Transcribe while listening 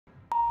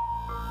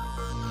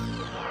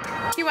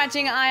You're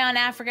watching Eye on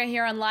Africa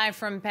here on Live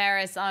from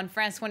Paris on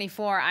France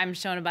 24. I'm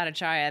Shona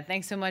Bhattacharya.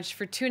 Thanks so much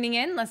for tuning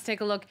in. Let's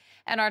take a look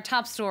at our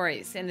top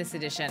stories in this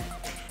edition.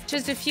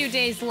 Just a few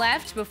days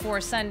left before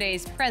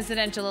Sunday's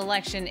presidential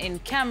election in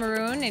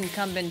Cameroon.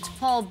 Incumbent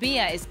Paul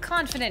Biya is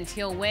confident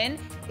he'll win,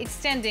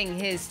 extending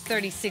his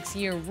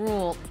 36-year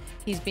rule.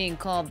 He's being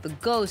called the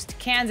ghost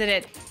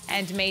candidate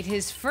and made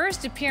his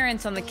first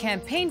appearance on the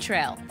campaign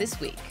trail this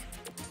week.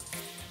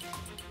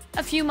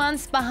 A few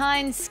months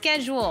behind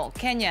schedule,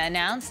 Kenya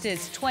announced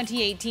its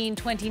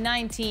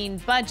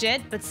 2018-2019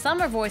 budget, but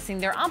some are voicing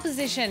their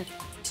opposition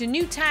to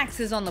new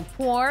taxes on the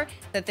poor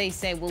that they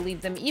say will leave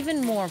them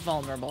even more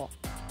vulnerable.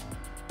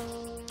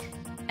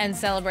 And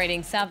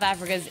celebrating South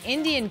Africa's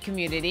Indian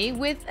community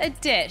with a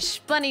dish.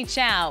 Bunny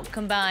Chow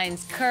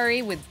combines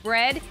curry with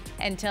bread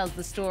and tells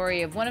the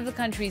story of one of the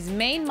country's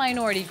main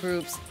minority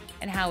groups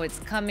and how it's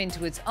come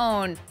into its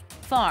own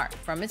far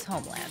from its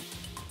homeland.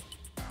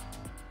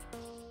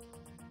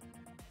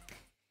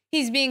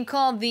 He's being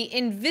called the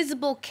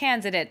invisible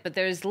candidate, but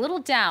there's little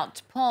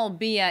doubt Paul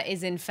Biya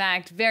is in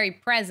fact very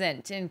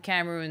present in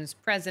Cameroon's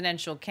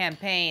presidential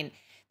campaign.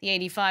 The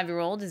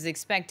 85-year-old is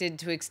expected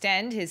to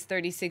extend his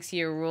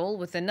 36-year rule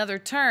with another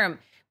term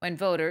when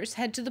voters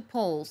head to the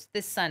polls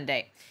this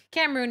Sunday.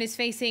 Cameroon is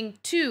facing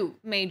two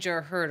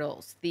major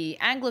hurdles: the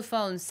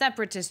Anglophone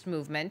separatist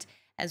movement,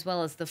 as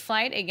well as the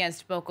fight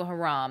against Boko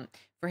Haram.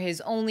 For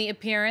his only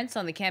appearance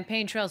on the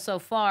campaign trail so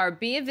far,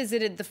 Biya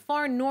visited the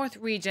far north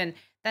region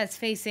that's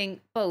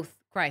facing both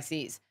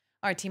crises.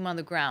 Our team on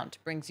the ground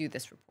brings you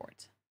this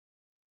report.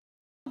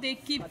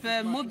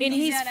 In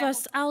his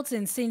first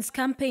outing since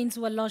campaigns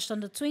were launched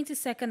on the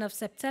 22nd of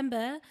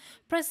September,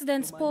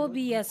 President Paul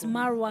Biya's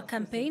Marwa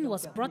campaign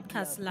was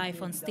broadcast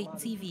live on state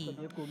TV.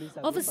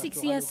 Over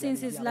 6 years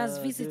since his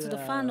last visit to the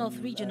far north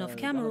region of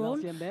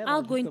Cameroon,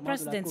 outgoing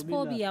President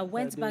Paul Biya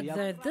went back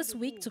there this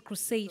week to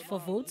crusade for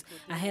votes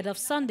ahead of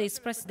Sunday's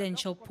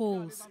presidential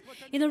polls.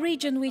 In a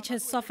region which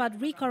has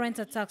suffered recurrent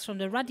attacks from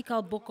the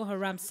radical Boko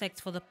Haram sect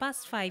for the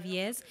past 5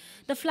 years,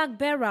 the flag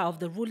bearer of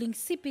the ruling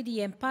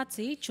CPDM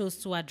party chose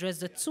to address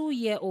the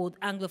 2-year-old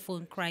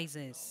Anglophone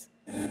crisis.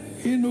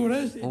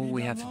 All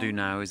we have to do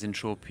now is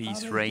ensure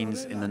peace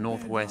reigns in the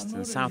northwest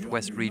and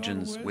southwest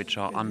regions, which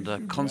are under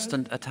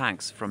constant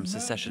attacks from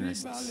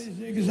secessionists. At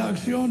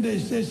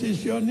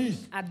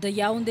the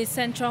Yaoundé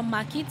Central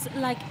Market,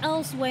 like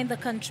elsewhere in the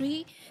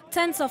country,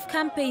 tens of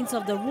campaigns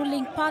of the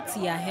ruling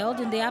party are held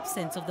in the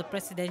absence of the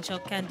presidential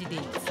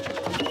candidate.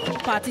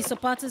 Party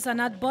supporters are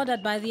not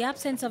bothered by the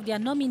absence of their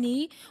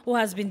nominee, who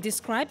has been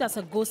described as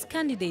a ghost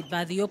candidate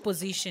by the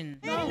opposition.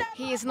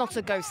 He is not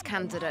a ghost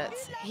candidate.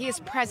 He is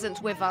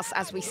present with us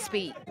as we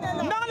speak.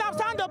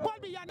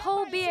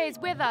 Paul Biya is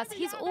with us.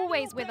 He's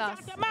always with us.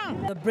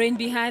 The brain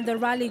behind the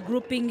rally,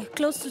 grouping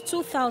close to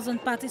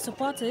 2,000 party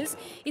supporters,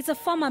 is a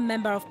former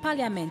member of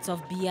parliament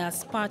of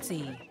Biya's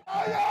party.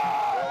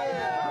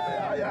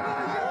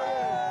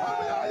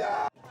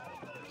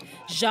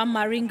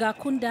 Jean-Marie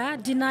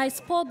Kunda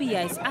denies Paul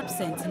Biya is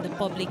absent in the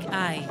public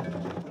eye.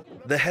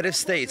 The head of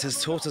state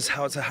has taught us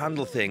how to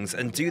handle things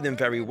and do them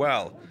very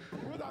well.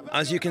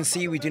 As you can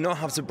see, we do not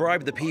have to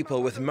bribe the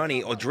people with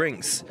money or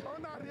drinks.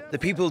 The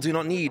people do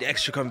not need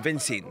extra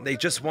convincing. They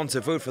just want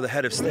to vote for the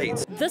head of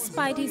state.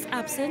 Despite his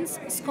absence,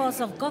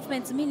 scores of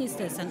government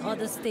ministers and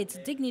other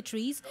state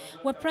dignitaries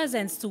were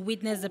present to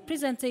witness the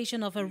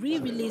presentation of a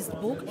re-released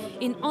book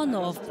in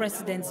honor of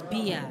President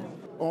Biya.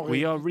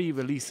 We are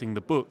re-releasing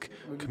the book,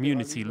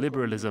 Community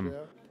Liberalism.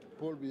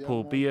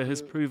 Paul Biya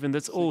has proven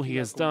that all he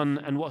has done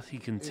and what he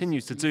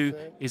continues to do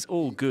is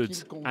all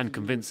good and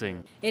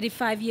convincing.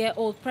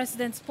 85-year-old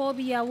President Paul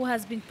Biya, who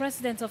has been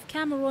president of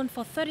Cameroon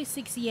for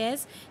 36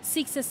 years,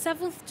 seeks a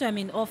 7th term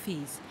in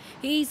office.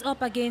 He is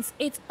up against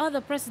 8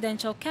 other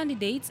presidential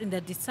candidates in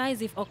the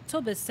decisive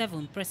October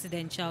 7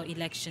 presidential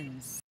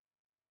elections.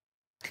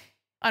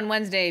 On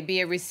Wednesday,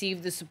 Biya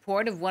received the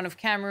support of one of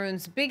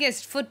Cameroon's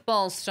biggest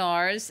football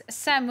stars,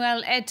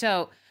 Samuel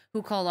Eto'o,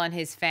 who called on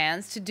his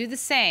fans to do the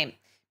same.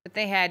 But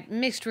they had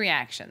mixed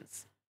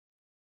reactions.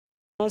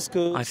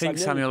 I think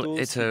Samuel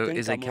Eto'o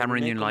is a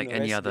Cameroonian like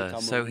any other,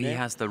 so he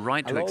has the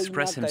right to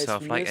express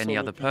himself like any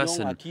other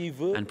person.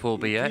 And Paul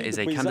Biya is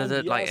a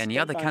candidate like any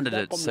other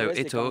candidate, so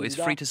Eto'o is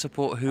free to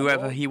support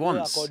whoever he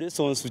wants. Paul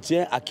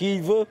Biya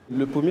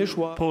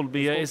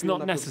is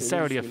not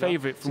necessarily a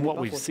favourite from what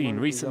we've seen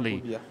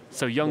recently.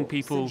 So young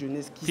people,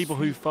 people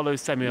who follow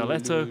Samuel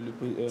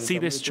Eto'o, see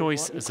this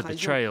choice as a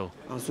betrayal.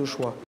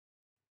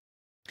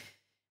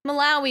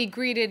 Malawi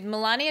greeted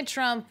Melania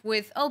Trump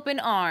with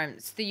open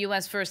arms. The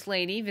U.S. First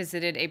Lady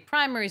visited a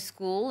primary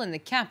school in the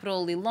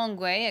capital,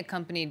 Lilongwe,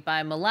 accompanied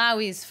by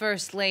Malawi's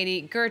First Lady,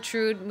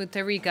 Gertrude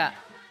Mutharika.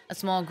 A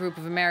small group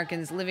of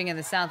Americans living in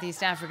the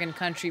Southeast African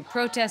country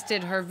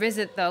protested her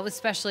visit, though,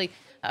 especially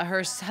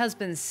her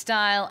husband's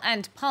style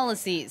and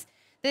policies.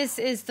 This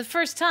is the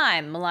first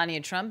time Melania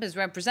Trump is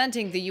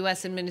representing the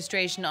U.S.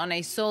 administration on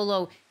a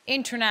solo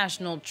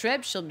international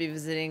trip. She'll be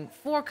visiting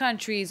 4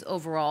 countries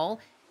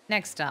overall.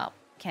 Next up,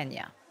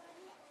 Kenya.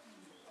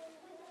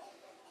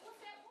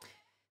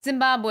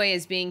 Zimbabwe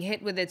is being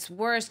hit with its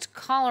worst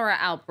cholera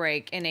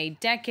outbreak in a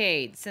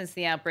decade. Since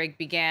the outbreak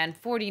began,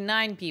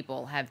 49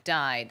 people have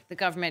died. The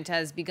government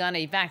has begun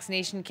a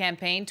vaccination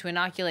campaign to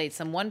inoculate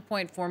some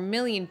 1.4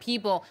 million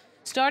people,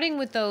 starting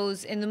with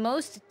those in the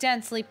most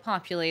densely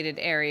populated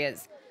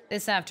areas.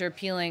 This after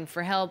appealing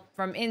for help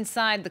from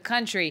inside the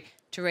country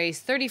to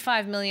raise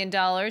 $35 million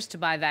to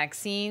buy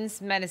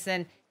vaccines,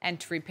 medicine, and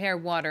to repair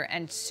water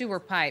and sewer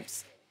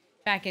pipes.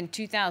 Back in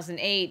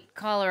 2008,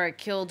 cholera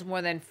killed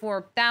more than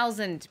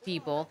 4,000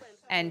 people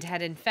and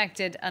had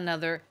infected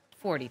another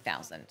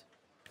 40,000.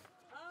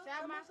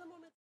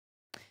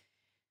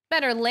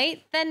 Better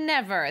late than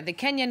never. The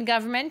Kenyan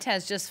government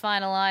has just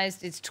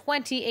finalized its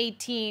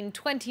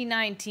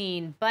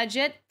 2018-2019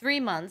 budget,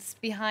 3 months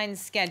behind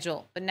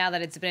schedule. But now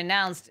that it's been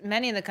announced,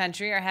 many in the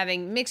country are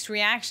having mixed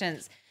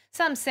reactions.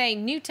 Some say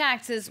new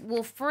taxes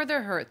will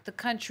further hurt the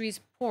country's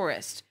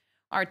poorest.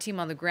 Our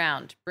team on the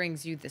ground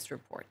brings you this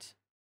report.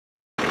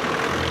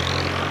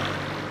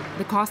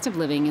 The cost of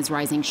living is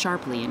rising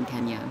sharply in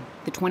Kenya.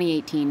 The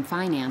 2018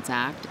 Finance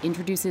Act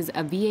introduces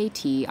a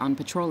VAT on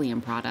petroleum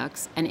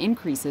products and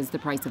increases the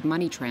price of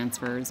money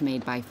transfers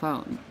made by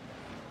phone.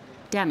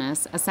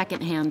 Dennis, a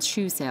second-hand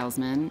shoe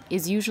salesman,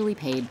 is usually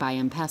paid by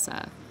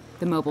M-Pesa,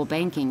 the mobile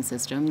banking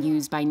system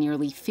used by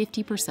nearly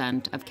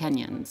 50% of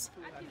Kenyans.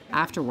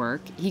 After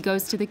work, he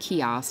goes to the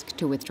kiosk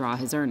to withdraw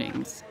his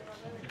earnings.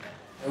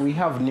 We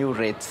have new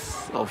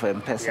rates of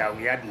M-Pesa. Yeah,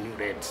 we had new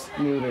rates.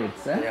 New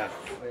rates, eh? Yeah.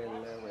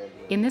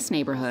 In this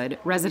neighborhood,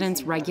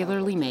 residents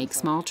regularly make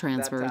small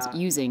transfers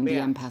using the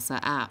M-Pesa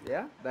app.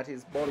 Yeah, that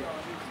is bond.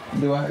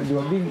 They were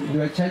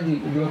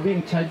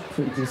being charged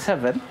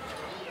 27.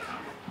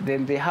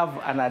 Then they have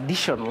an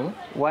additional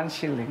 1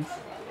 shilling.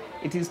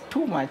 It is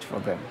too much for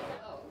them.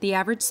 The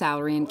average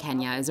salary in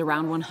Kenya is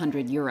around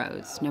 100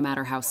 euros. No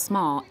matter how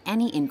small,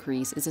 any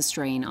increase is a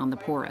strain on the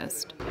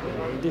poorest.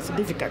 It's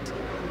difficult.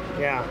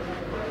 Yeah,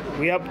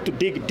 we have to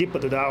dig deeper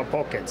to our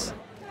pockets.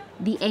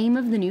 The aim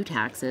of the new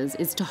taxes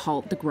is to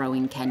halt the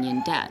growing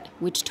Kenyan debt,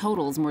 which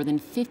totals more than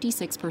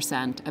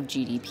 56% of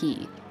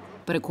GDP.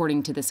 But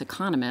according to this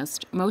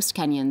economist, most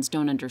Kenyans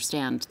don't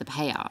understand the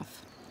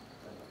payoff.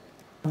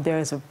 There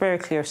is a very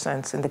clear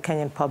sense in the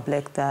Kenyan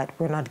public that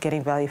we're not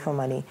getting value for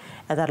money,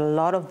 and that a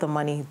lot of the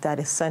money that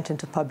is sent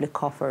into public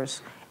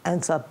coffers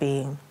ends up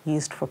being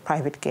used for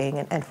private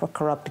gain and for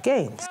corrupt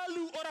gains.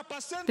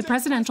 The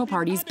presidential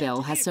party's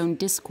bill has sown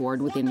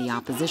discord within the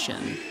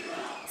opposition.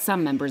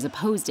 Some members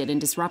opposed it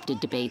and disrupted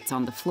debates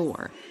on the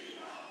floor.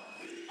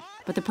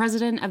 But the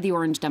president of the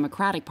Orange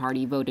Democratic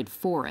Party voted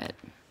for it.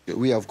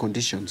 We have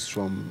conditions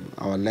from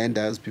our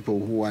lenders, people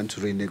who want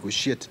to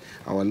renegotiate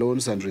our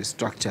loans and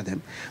restructure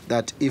them,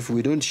 that if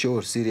we don't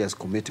show serious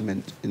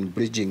commitment in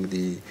bridging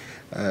the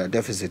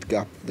deficit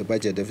gap, the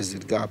budget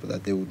deficit gap,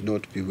 that they would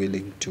not be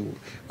willing to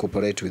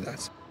cooperate with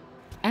us.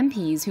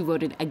 MPs who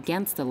voted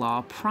against the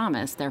law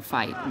promise their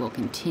fight will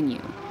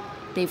continue.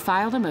 They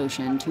filed a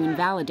motion to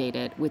invalidate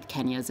it with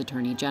Kenya's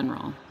Attorney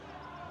General.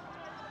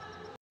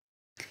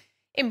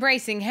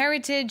 Embracing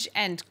heritage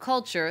and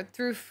culture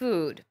through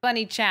food.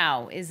 Bunny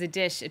chow is a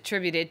dish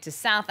attributed to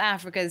South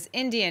Africa's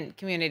Indian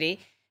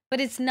community,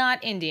 but it's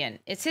not Indian.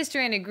 Its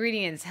history and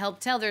ingredients help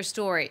tell their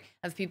story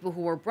of people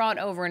who were brought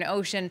over an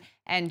ocean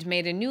and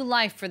made a new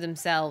life for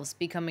themselves,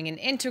 becoming an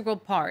integral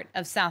part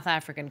of South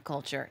African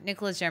culture.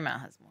 Nicholas Germain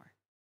has more.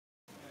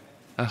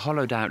 A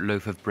hollowed-out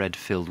loaf of bread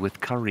filled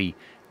with curry.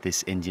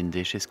 This Indian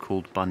dish is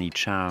called bunny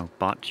chow,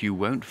 but you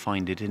won't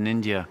find it in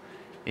India.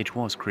 It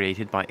was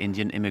created by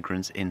Indian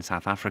immigrants in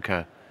South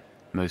Africa.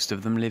 Most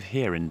of them live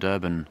here in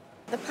Durban.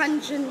 The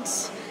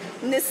pungentness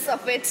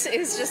of it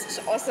is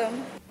just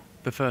awesome.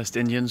 The first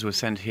Indians were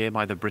sent here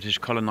by the British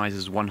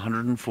colonizers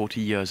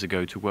 140 years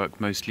ago to work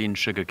mostly in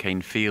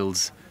sugarcane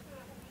fields.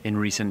 In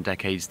recent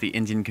decades, the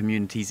Indian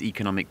community's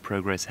economic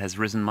progress has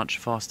risen much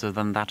faster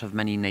than that of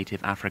many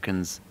native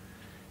Africans.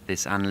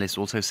 This analyst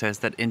also says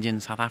that Indian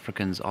South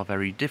Africans are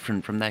very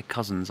different from their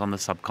cousins on the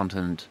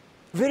subcontinent.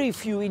 Very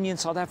few Indian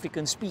South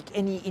Africans speak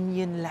any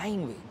Indian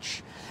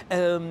language.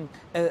 An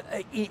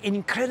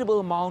incredible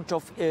amount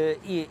of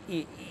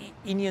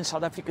Indian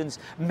South Africans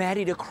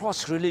married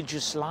across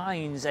religious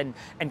lines and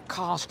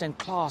caste and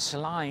class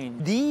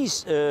lines.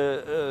 These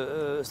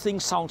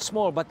things sound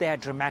small, but they are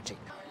dramatic.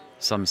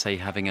 Some say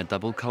having a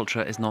double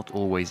culture is not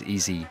always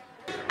easy.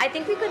 I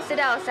think we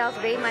consider ourselves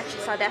very much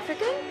South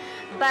African,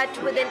 but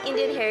with an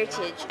Indian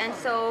heritage. And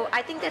so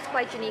I think that's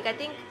quite unique. I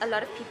think a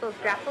lot of people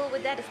grapple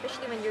with that,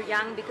 especially when you're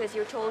young, because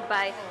you're told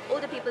by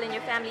older people in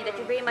your family that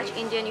you're very much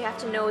Indian. You have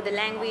to know the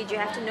language, you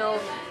have to know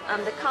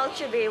the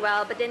culture very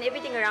well, but then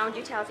everything around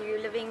you tells you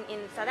you're living in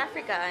South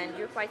Africa and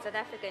you're quite South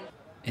African.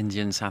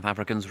 Indian South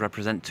Africans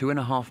represent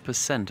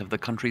 2.5% of the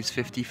country's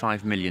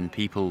 55 million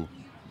people.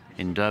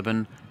 In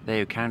Durban, they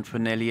account for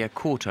nearly a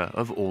quarter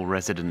of all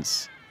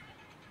residents.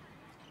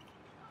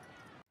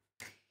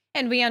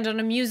 And we end on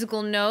a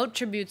musical note.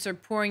 Tributes are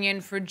pouring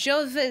in for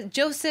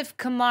Joseph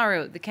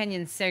Kamaru. The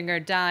Kenyan singer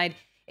died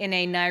in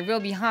a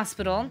Nairobi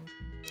hospital.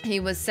 He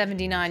was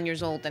 79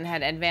 years old and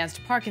had advanced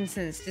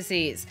Parkinson's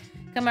disease.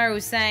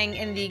 Kamaru sang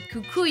in the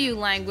Kikuyu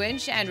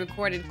language and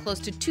recorded close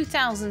to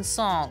 2,000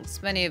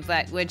 songs, many of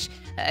which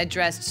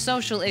addressed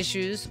social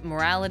issues,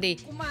 morality,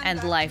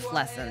 and life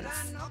lessons.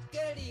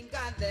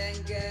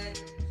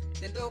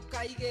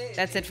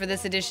 That's it for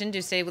this edition.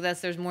 Do stay with us.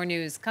 There's more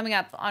news coming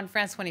up on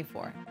France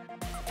 24.